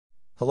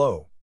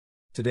Hello.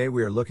 Today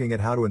we are looking at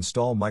how to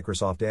install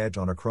Microsoft Edge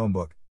on a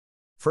Chromebook.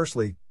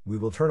 Firstly, we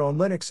will turn on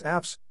Linux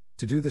apps.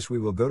 To do this, we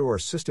will go to our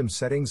system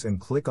settings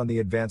and click on the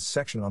Advanced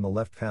section on the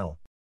left panel.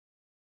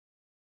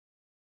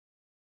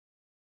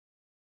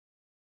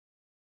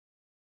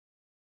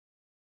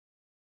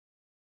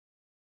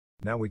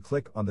 Now we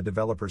click on the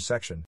Developers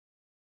section.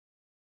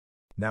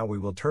 Now we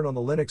will turn on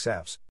the Linux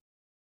apps.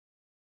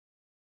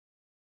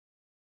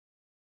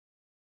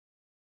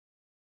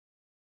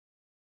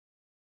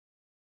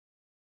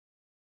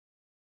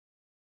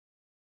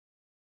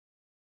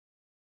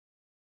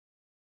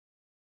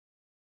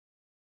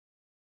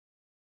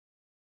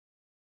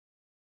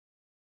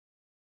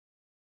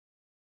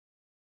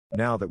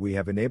 Now that we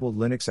have enabled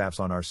Linux apps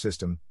on our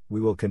system, we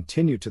will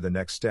continue to the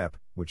next step,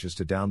 which is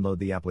to download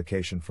the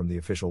application from the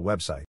official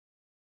website.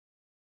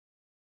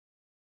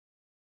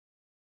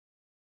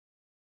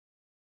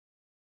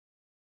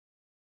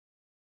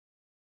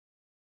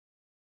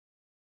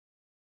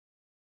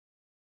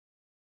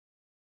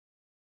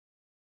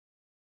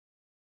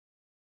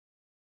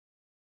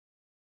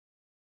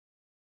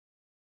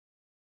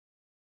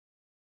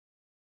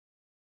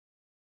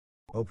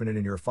 Open it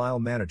in your file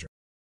manager.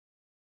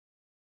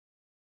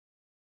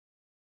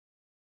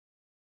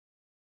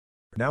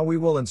 Now we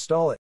will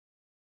install it.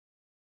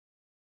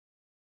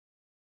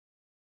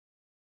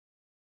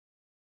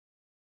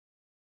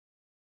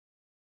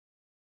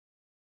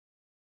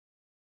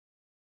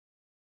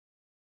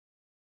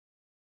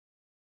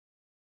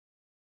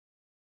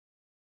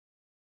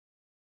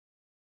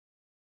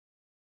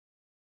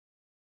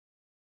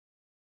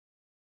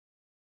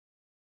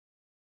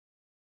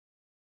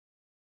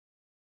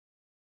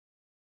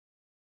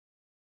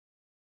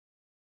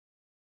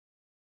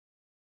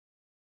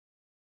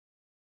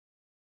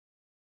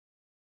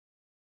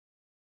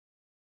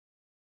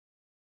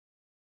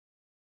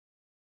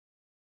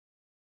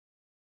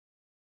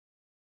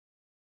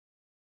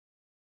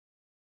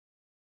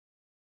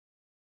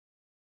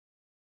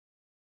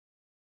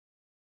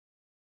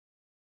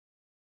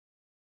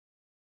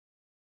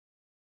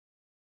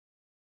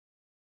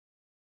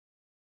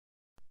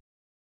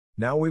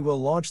 Now we will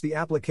launch the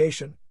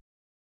application.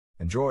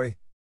 Enjoy!